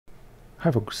Hi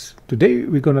folks, today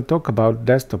we're gonna talk about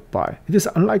desktop Pi. It is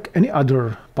unlike any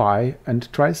other Pi and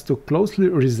tries to closely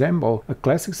resemble a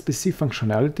classic PC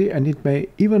functionality, and it may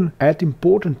even add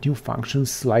important new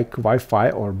functions like Wi-Fi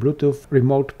or Bluetooth,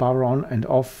 remote power on and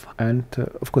off, and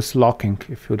of course locking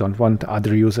if you don't want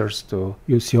other users to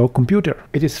use your computer.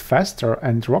 It is faster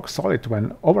and rock solid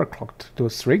when overclocked to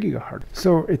 3 GHz,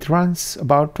 so it runs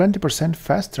about 20%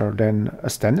 faster than a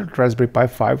standard Raspberry Pi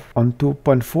 5 on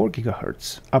 2.4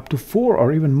 GHz. Up to 4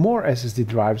 or even more SSD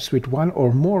drives with one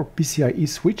or more PCIe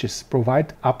switches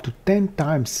provide up to 10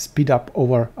 times speed up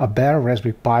over a bare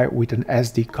Raspberry Pi with an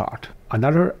SD card.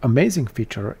 Another amazing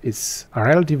feature is a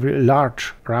relatively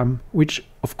large RAM, which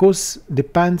of course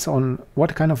depends on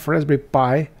what kind of Raspberry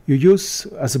Pi you use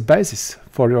as a basis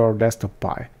for your desktop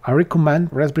Pi. I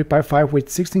recommend Raspberry Pi 5 with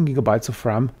 16 GB of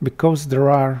RAM because there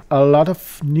are a lot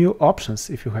of new options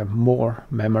if you have more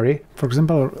memory. For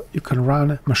example, you can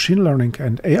run machine learning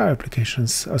and AI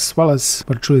applications as well as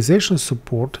virtualization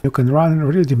support. You can run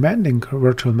really demanding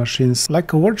virtual machines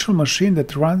like a virtual machine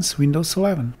that runs Windows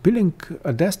 11. Building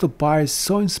a desktop Pi is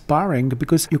so inspiring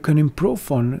because you can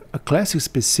improve on a classic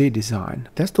PC design.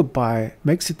 Desktop Pi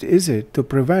makes it easy to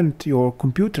prevent your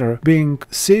computer being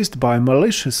seized by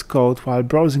malicious code while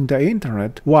browsing the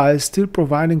internet, while still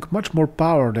providing much more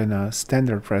power than a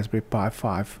standard Raspberry Pi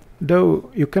 5.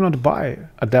 Though you cannot buy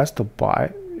a desktop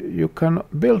Pi, you can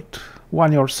build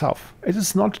one yourself. It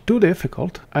is not too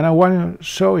difficult, and I want to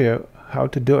show you how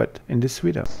to do it in this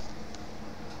video.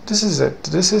 This is it.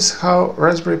 This is how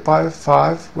Raspberry Pi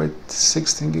 5 with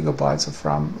 16 GB of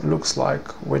RAM looks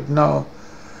like with no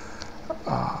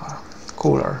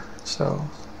cooler. So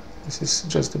this is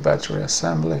just the battery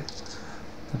assembly.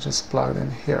 I just plugged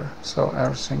in here, so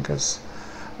everything is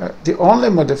the only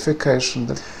modification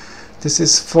that this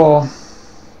is for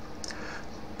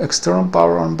external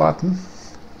power on button,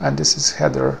 and this is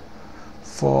header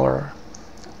for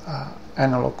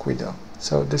analog video.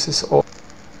 So this is all.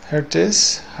 Here it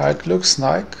is, how it looks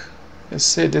like. You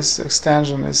see, this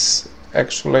extension is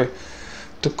actually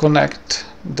to connect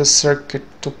the circuit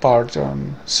to power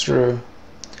on through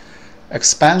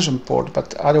expansion port,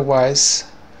 but otherwise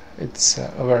it's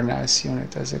a very nice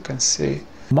unit, as you can see.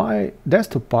 My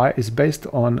desktop Pi is based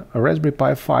on a Raspberry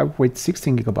Pi 5 with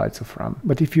 16 GB of RAM.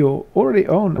 But if you already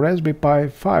own a Raspberry Pi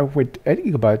 5 with 8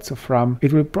 GB of RAM,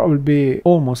 it will probably be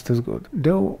almost as good.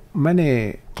 Though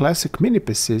many classic mini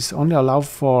PCs only allow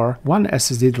for one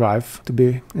SSD drive to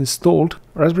be installed,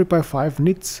 Raspberry Pi 5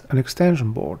 needs an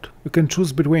extension board. You can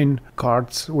choose between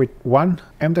cards with one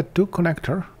M.2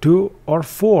 connector, 2 or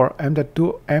 4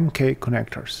 M.2 MK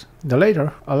connectors. The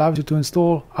latter allows you to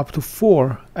install up to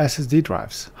 4 SSD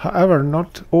drives. However,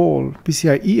 not all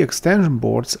PCIe extension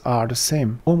boards are the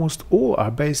same. Almost all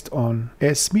are based on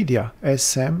ASMedia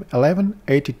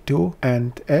SM1182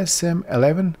 and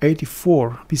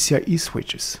SM1184 PCIe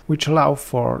switches, which allow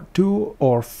for 2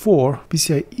 or 4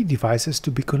 PCIe devices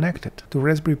to be connected to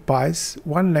Raspberry Pi's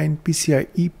one-lane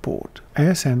PCIe port.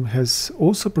 ASM has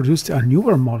also produced a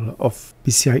newer model of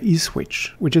PCIe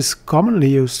switch, which is commonly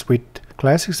used with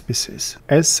classic PCs.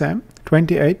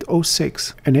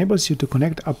 SM2806 enables you to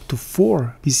connect up to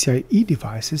 4 PCIe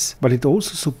devices, but it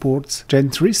also supports Gen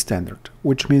 3 standard,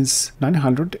 which means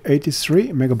 983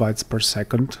 MB per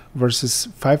second versus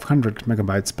 500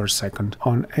 MB per second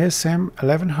on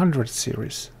SM1100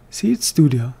 series. Seed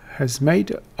Studio has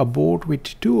made a board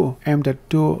with 2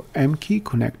 M.2 MK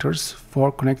connectors for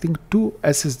connecting 2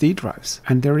 SSD drives,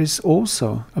 and there is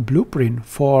also a blueprint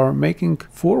for making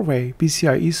 4-way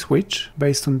PCIe switch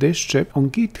based on this chip on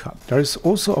GitHub. There is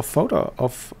also a photo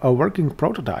of a working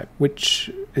prototype, which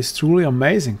is truly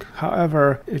amazing.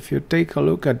 However, if you take a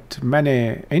look at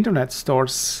many internet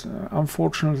stores,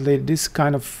 unfortunately this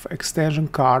kind of extension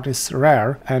card is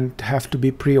rare and have to be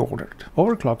pre-ordered.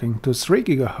 Overclocking to 3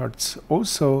 GHz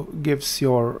also gives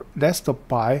your desktop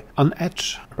Pi an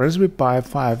edge. Raspberry Pi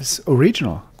 5's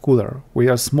original cooler with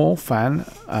a small fan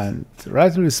and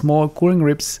relatively small cooling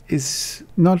ribs is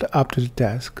not up to the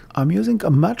task. I'm using a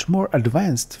much more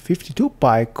advanced 52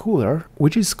 Pi cooler,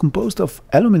 which is composed of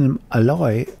aluminum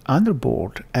alloy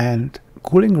underboard and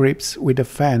cooling ribs with a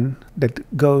fan that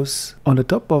goes on the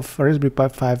top of Raspberry Pi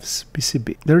 5's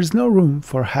PCB. There is no room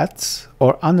for heads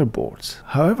or underboards.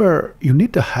 However, you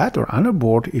need a head or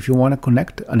underboard if you want to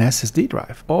connect an SSD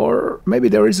drive. Or maybe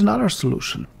there is another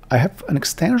solution. I have an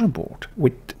extension board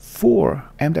with 4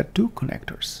 M.2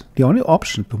 connectors. The only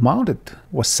option to mount it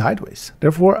was sideways.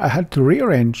 Therefore, I had to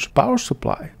rearrange power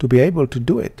supply to be able to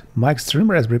do it. My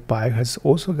Extreme Raspberry Pi has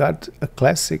also got a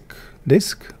classic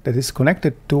disk that is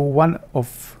connected to one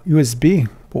of USB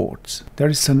ports. There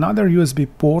is another USB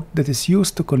port that is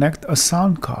used to connect a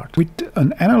sound card with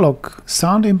an analog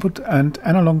sound input and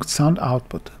analog sound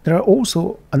output. There are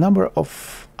also a number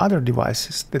of other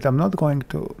devices that I'm not going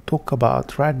to talk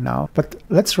about right now, but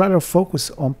let's rather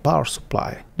focus on power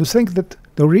supply. Do you think that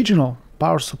the original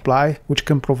power supply, which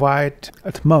can provide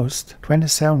at most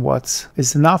 27 watts,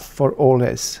 is enough for all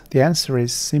this? The answer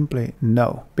is simply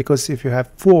no, because if you have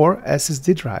 4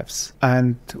 SSD drives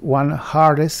and 1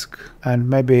 hard disk and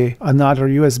maybe another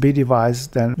USB device,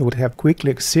 then you would have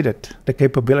quickly exceeded the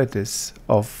capabilities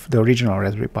of the original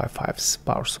Raspberry Pi 5's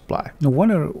power supply. No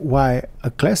wonder why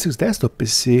a classic desktop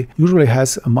PC usually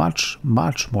has a much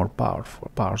more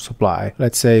powerful power supply.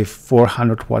 Let's say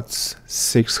 400 watts,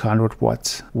 600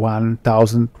 watts,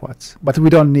 1000 watts. But we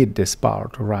don't need this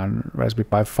power to run Raspberry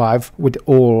Pi 5 with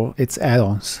all its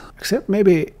add-ons, except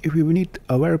maybe if we need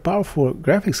a very powerful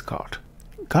graphics card.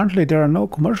 Currently there are no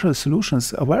commercial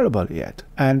solutions available yet,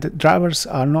 and drivers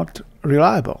are not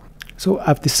reliable. So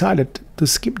I've decided to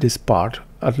skip this part,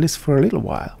 at least for a little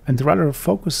while, and rather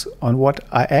focus on what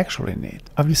I actually need.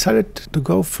 I've decided to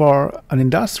go for an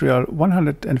industrial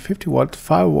 150 watt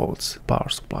 5 volts power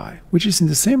supply, which is in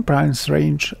the same price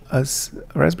range as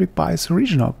Raspberry Pi's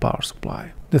original power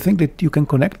supply. The thing that you can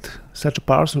connect such a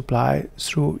power supply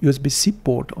through USB-C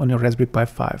port on your Raspberry Pi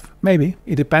 5. Maybe.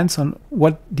 It depends on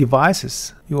what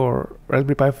devices your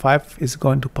Raspberry Pi 5 is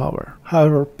going to power.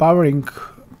 However, powering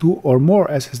 2 or more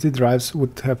SSD drives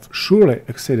would have surely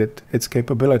exceeded its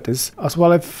capabilities, as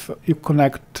well if you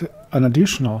connect an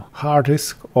additional hard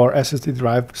disk or SSD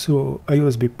drive through a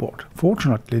USB port.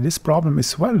 Fortunately, this problem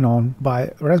is well known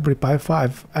by Raspberry Pi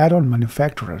 5 add-on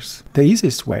manufacturers. The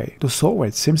easiest way to solve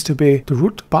it seems to be to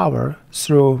route power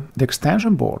through the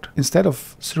extension board instead of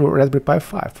through Raspberry Pi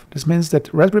 5. This means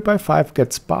that Raspberry Pi 5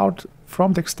 gets powered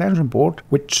from the extension board,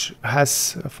 which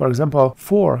has, for example,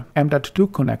 4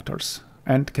 M.2 connectors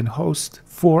and can host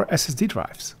 4 SSD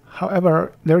drives.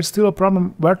 However, there is still a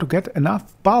problem where to get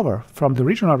enough power from the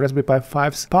original Raspberry Pi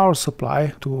 5's power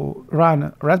supply to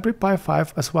run Raspberry Pi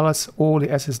 5 as well as all the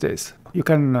SSDs. You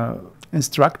can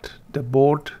instruct the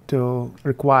board to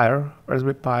require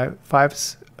Raspberry Pi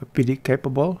 5's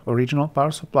PD-capable original power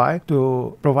supply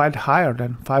to provide higher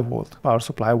than 5 volt power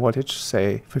supply voltage,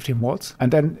 say 15 volts,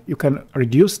 and then you can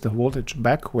reduce the voltage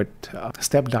back with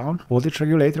step-down voltage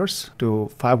regulators to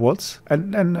 5 volts,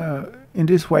 and then in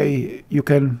this way you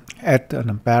can add an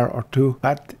ampere or two.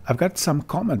 But I've got some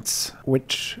comments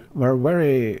which were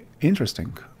very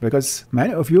interesting, because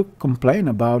many of you complain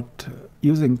about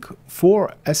using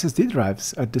 4 SSD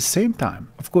drives at the same time.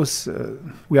 Of course,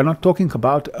 we are not talking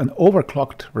about an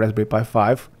overclocked Raspberry Pi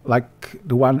 5 like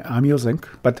the one I'm using,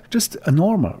 but just a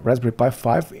normal Raspberry Pi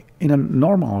 5 in a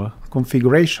normal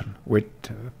configuration with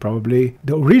probably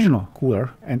the original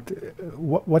cooler. And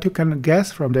what you can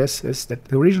guess from this is that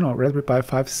the original Raspberry Pi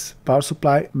 5's power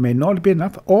supply may not be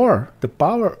enough, or the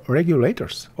power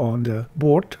regulators on the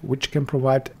board, which can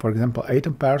provide, for example, 8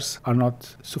 amperes, are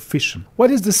not sufficient.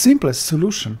 What is the simplest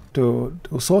solution to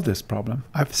solve this problem?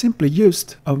 I've simply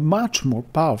used a much more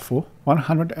powerful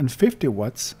 150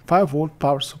 watts 5 volt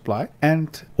power supply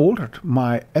and altered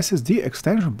my SSD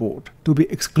extension board to be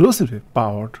exclusively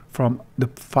powered from the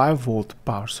 5 volt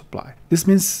power supply. This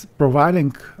means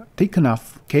providing thick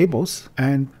enough cables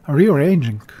and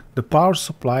rearranging the power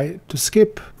supply to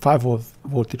skip 5 volt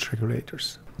voltage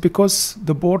regulators, because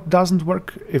the board doesn't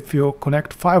work if you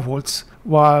connect 5 volts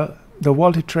while the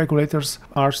voltage regulators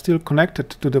are still connected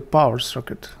to the power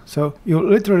circuit. So you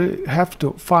literally have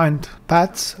to find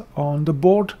pads on the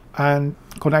board and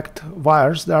connect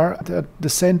wires there. At the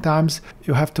same time,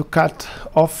 you have to cut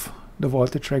off the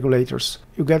voltage regulators.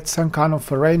 You get some kind of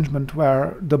arrangement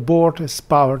where the board is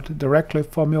powered directly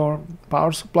from your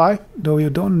power supply. Though you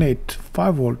don't need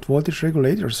 5 volt voltage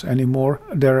regulators anymore,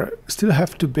 there still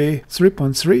have to be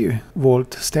 3.3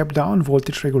 volt step down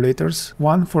voltage regulators,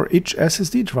 one for each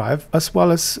SSD drive, as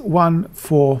well as one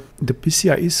for the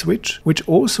PCIe Switch, which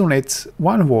also needs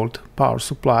 1 volt power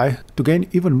supply. To gain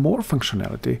even more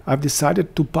functionality, I've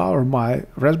decided to power my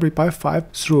Raspberry Pi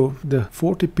 5 through the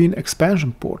 40-pin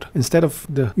expansion port instead of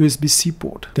the USB-C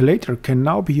port. The latter can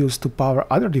now be used to power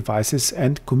other devices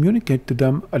and communicate to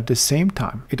them at the same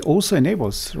time. It also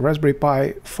enables Raspberry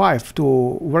Pi 5 to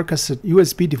work as a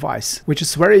USB device, which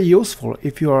is very useful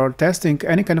if you are testing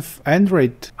any kind of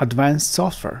Android advanced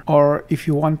software, or if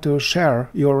you want to share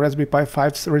your Raspberry Pi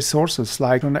 5's resources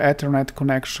like an Ethernet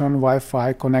connection,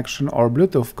 Wi-Fi connection, or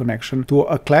Bluetooth connection to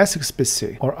a classic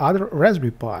PC or other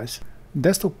Raspberry Pis.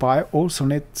 Desktop Pi also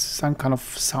needs some kind of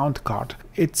sound card.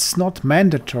 It's not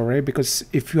mandatory, because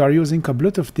if you are using a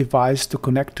Bluetooth device to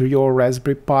connect to your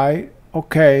Raspberry Pi,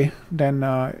 okay, then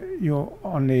you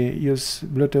only use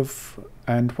Bluetooth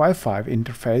and Wi-Fi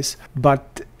interface.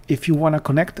 But if you want to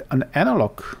connect an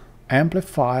analog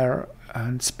amplifier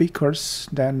and speakers,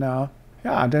 then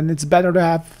then it's better to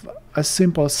have a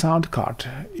simple sound card.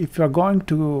 If you're going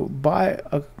to buy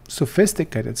a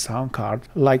sophisticated sound card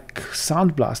like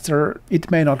Sound Blaster,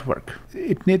 it may not work.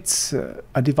 It needs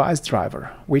a device driver,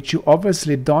 which you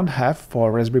obviously don't have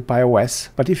for Raspberry Pi OS.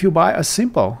 But if you buy a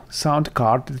simple sound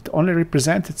card that only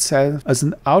represents itself as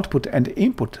an output and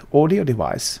input audio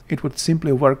device, it would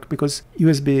simply work because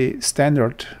USB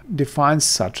standard defines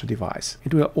such a device.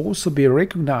 It will also be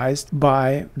recognized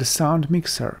by the sound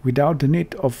mixer without the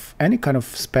need of any kind of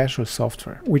special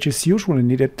software, which is usually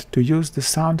needed to use the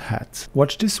sound heads.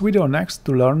 Watch this video next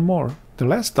to learn more. The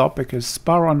last topic is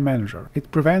Power On Manager. It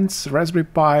prevents Raspberry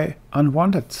Pi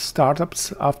unwanted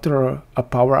startups after a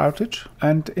power outage,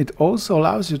 and it also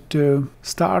allows you to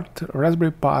start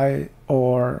Raspberry Pi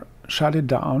or shut it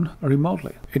down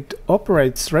remotely. It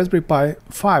operates Raspberry Pi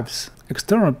 5's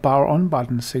external power on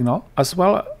button signal, as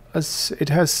well as it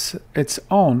has its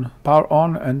own power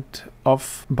on and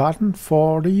off button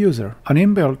for the user. An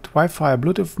inbuilt Wi-Fi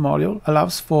Bluetooth module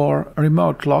allows for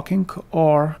remote locking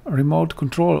or remote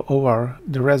control over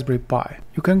the Raspberry Pi.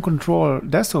 You can control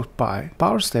desktop Pi,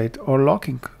 power state or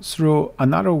locking through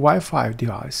another Wi-Fi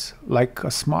device, like a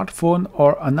smartphone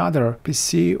or another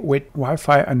PC with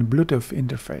Wi-Fi and Bluetooth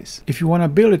interface. If you want to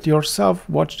build it yourself,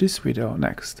 watch this video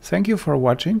next. Thank you for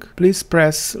watching. Please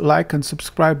press like and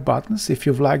subscribe buttons if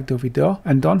you've liked the video,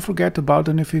 and don't forget about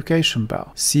the notification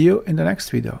bell. See you in the next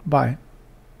video. Bye.